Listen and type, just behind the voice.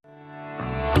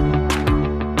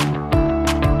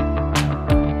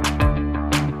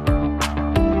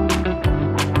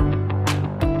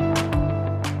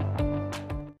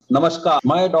नमस्कार,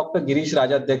 मैं doctor Girish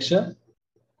Rajadhyaksha,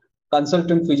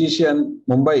 consultant physician,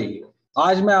 Mumbai.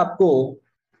 आज मैं आपको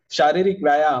शारीरिक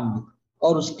व्यायाम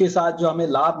और उसके साथ जो हमें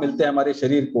लाभ मिलते हैं हमारे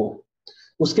शरीर को,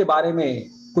 उसके बारे में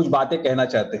कुछ बातें कहना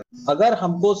चाहते हैं। अगर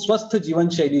हमको स्वस्थ जीवन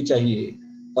शैली चाहिए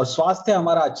और स्वास्थ्य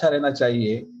हमारा अच्छा रहना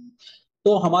चाहिए,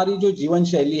 तो हमारी जो जीवन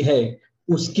शैली है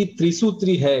उसकी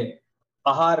त्रिसूत्री है: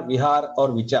 आहार, विहार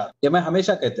और विचार। ये मैं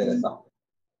हमेशा कहते रहता हूँ।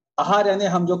 आहार यानी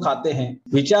हम जो खाते हैं,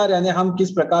 विचार यानी हम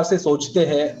किस प्रकार से सोचते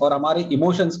हैं और हमारे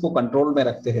इमोशंस को कंट्रोल में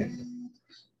रखते हैं।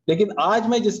 लेकिन आज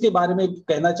मैं जिसके बारे में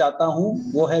कहना चाहता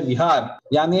हूं वो है विहार,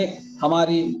 यानी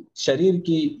हमारी शरीर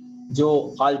की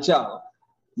जो हालचाल,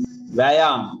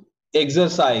 व्यायाम,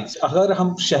 एक्सरसाइज। अगर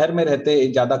हम शहर में रहते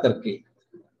हैं ज्यादा करके,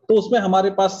 तो उसमें हमारे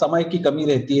पास समय की कमी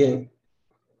रहती है।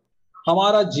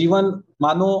 हमारा जीवन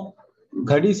मानो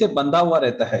घड़ी से बंधा हुआ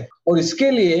रहता है और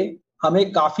इसके लिए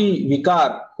हमें काफी विकार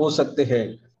हो सकते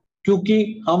हैं,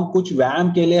 क्योंकि हम कुछ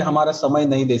व्यायाम के लिए हमारा समय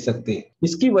नहीं दे सकते।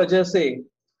 इसकी वजह से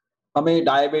हमें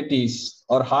डायबिटीज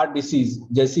और हार्ट डिसीज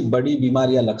जैसी बड़ी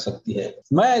बीमारियां लग सकती है।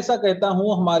 मैं ऐसा कहता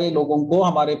हूं हमारे लोगों को,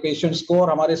 हमारे पेशेंट्स को, और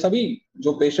हमारे सभी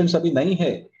जो पेशेंट्स अभी नहीं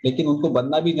है लेकिन उनको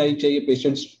बनना भी नहीं चाहिए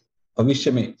पेशेंट्स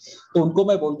भविष्य में, तो उनको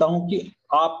मैं बोलता हूं कि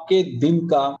आपके दिन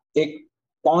का एक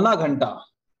पौना घंटा,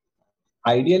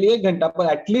 आइडियली 1 घंटा,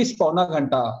 पर एटलीस्ट पौना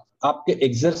घंटा आपके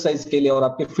एक्सरसाइज के लिए और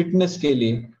आपके फिटनेस के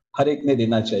लिए हर एक ने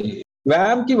देना चाहिए।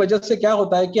 व्यायाम की वजह से क्या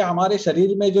होता है कि हमारे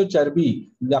शरीर में जो चर्बी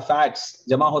या फैट्स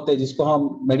जमा होते हैं, जिसको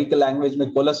हम मेडिकल लैंग्वेज में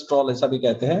कोलेस्ट्रॉल ऐसा भी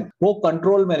कहते हैं, वो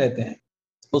कंट्रोल में रहते हैं।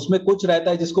 उसमें कुछ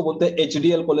रहता है जिसको बोलते हैं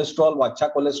एचडीएल कोलेस्ट्रॉल, वो अच्छा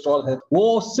कोलेस्ट्रॉल है।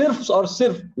 वो सिर्फ और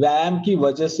सिर्फ व्यायाम की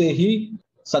वजह से ही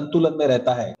संतुलन में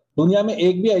रहता है। दुनिया में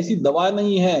एक भी ऐसी दवा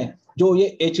नहीं है जो ये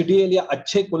एचडीएल या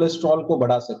अच्छे कोलेस्ट्रॉल को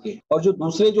बढ़ा सके, और जो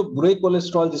दूसरे जो बुरे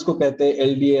कोलेस्ट्रॉल जिसको कहते हैं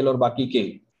एलडीएल और बाकी के,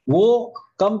 वो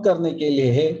कम करने के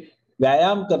लिए है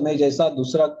व्यायाम करने जैसा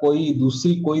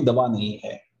दूसरी कोई दवा नहीं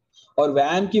है। और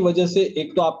व्यायाम की वजह से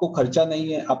एक तो आपको खर्चा नहीं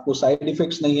है, आपको साइड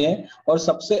इफेक्ट्स नहीं है, और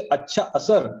सबसे अच्छा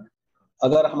असर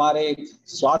अगर हमारे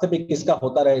स्वास्थ्य पे किसका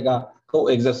होता रहेगा तो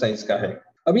एक्सरसाइज का है।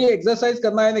 अभी एक्सरसाइज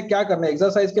करना है, क्या करना है,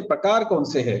 एक्सरसाइज के प्रकार कौन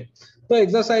से हैं? तो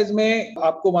एक्सरसाइज में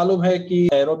आपको मालूम है कि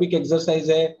एरोबिक एक्सरसाइज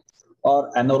है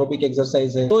और एनारोबिक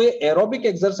एक्सरसाइज है। तो ये एरोबिक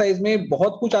एक्सरसाइज में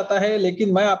बहुत कुछ आता है,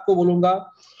 लेकिन मैं आपको बोलूंगा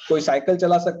कोई साइकिल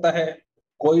चला सकता है,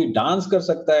 कोई डांस कर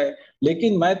सकता है,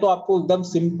 लेकिन मैं तो आपको एकदम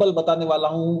सिंपल बताने वाला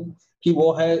हूं कि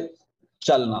वो है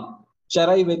चलना।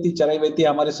 चरैवेति, चरैवेति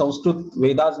हमारे संस्कृत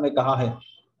वेदास में कहा है,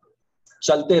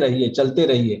 चलते रहिए, चलते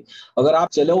रहिए। अगर आप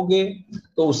चलोगे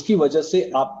तो उसकी वजह से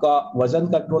आपका वजन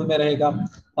कंट्रोल में रहेगा,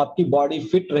 आपकी बॉडी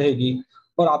फिट रहेगी,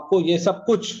 और आपको ये सब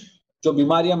कुछ जो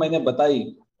बीमारियां मैंने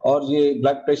बताई, और ये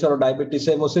ब्लड प्रेशर और डायबिटीज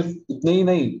है, वो सिर्फ इतने ही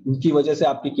नहीं, उनकी वजह से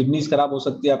आपकी किडनीज खराब हो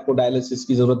सकती है, आपको डायलिसिस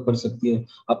की जरूरत पड़ सकती है,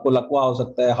 आपको लकवा हो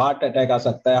सकता है, हार्ट अटैक आ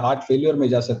सकता है, हार्ट फेलियर में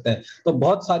जा सकता है। तो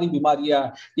बहुत सारी बीमारियां,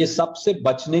 ये सबसे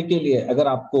बचने के लिए अगर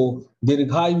आपको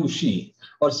दीर्घायुषी,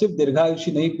 और सिर्फ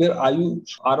दीर्घायुषी नहीं, फिर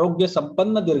आरोग्य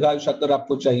संपन्न दीर्घायुष्य अगर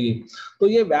आपको चाहिए, तो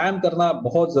ये व्यायाम करना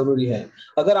बहुत जरूरी है।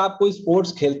 अगर आप कोई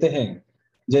स्पोर्ट्स खेलते हैं,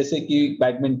 जैसे कि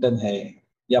बैडमिंटन है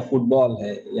या फुटबॉल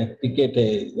है या क्रिकेट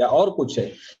है या और कुछ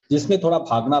है जिसमें थोड़ा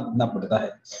भागना भगना पड़ता है,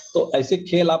 तो ऐसे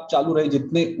खेल आप चालू रहे,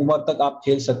 जितने उम्र तक आप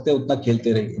खेल सकते हैं उतना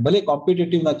खेलते रहिए। भले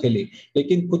कॉम्पिटिटिव ना खेले,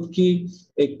 लेकिन खुद की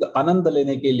एक आनंद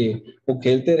लेने के लिए वो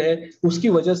खेलते रहे, उसकी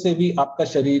वजह से भी आपका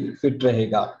शरीर फिट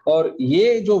रहेगा। और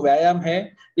ये जो व्यायाम है,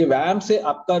 ये व्यायाम से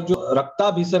आपका जो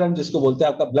रक्ताभिसरण जिसको बोलते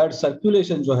हैं, आपका ब्लड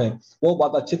सर्कुलेशन जो है वो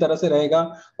बहुत अच्छी तरह से रहेगा,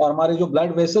 और हमारे जो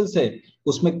ब्लड वेसल्स है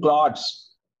उसमें क्लॉट्स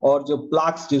और जो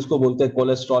प्लाक्स जिसको बोलते हैं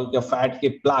कोलेस्ट्रॉल के, फैट के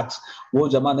प्लाक्स, वो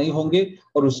जमा नहीं होंगे,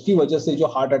 और उसकी वजह से जो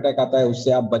हार्ट अटैक आता है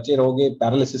उससे आप बचे रहोगे,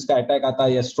 पैरालिसिस का अटैक आता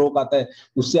है या स्ट्रोक आता है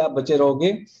उससे आप बचे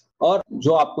रहोगे, और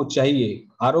जो आपको चाहिए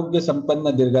आरोग्य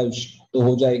संपन्न दीर्घायुष्य तो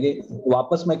हो जाएंगे।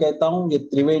 वापस मैं कहता हूं, ये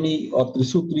त्रिवेणी और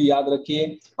त्रिसूत्री याद रखिए: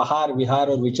 आहार, विहार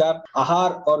और विचार।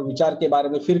 आहार और विचार के बारे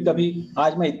में फिर कभी,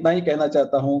 आज मैं इतना ही कहना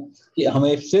चाहता हूं कि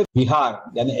हमें सिर्फ विहार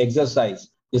यानी एक्सरसाइज,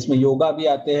 जिसमें योगा भी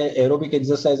आते हैं, एरोबिक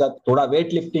एक्सरसाइज, थोड़ा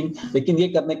वेट लिफ्टिंग, लेकिन ये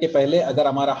करने के पहले अगर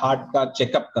हमारा हार्ट का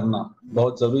चेकअप करना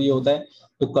बहुत जरूरी होता है।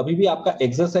 तो कभी भी आपका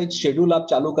एक्सरसाइज शेड्यूल आप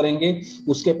चालू करेंगे,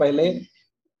 उसके पहले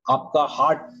आपका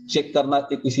हार्ट चेक करना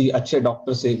किसी अच्छे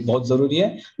डॉक्टर से बहुत जरूरी है।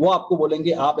 वो आपको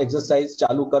बोलेंगे आप एक्सरसाइज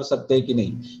चालू कर सकते हैं कि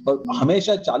नहीं, और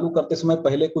हमेशा चालू करते समय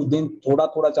पहले कुछ दिन थोड़ा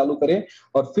थोड़ा चालू करें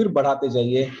और फिर बढ़ाते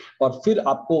जाइए, और फिर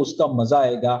आपको उसका मजा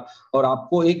आएगा, और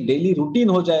आपको एक डेली रूटीन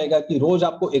हो जाएगा कि रोज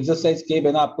आपको एक्सरसाइज किए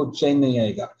बिना आपको चैन नहीं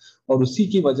आएगा, और उसी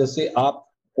की वजह से आप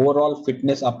ओवरऑल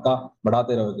फिटनेस आपका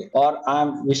बढ़ाते रहोगे। और I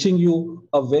am wishing you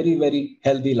a very very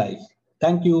healthy life.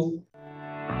 Thank you.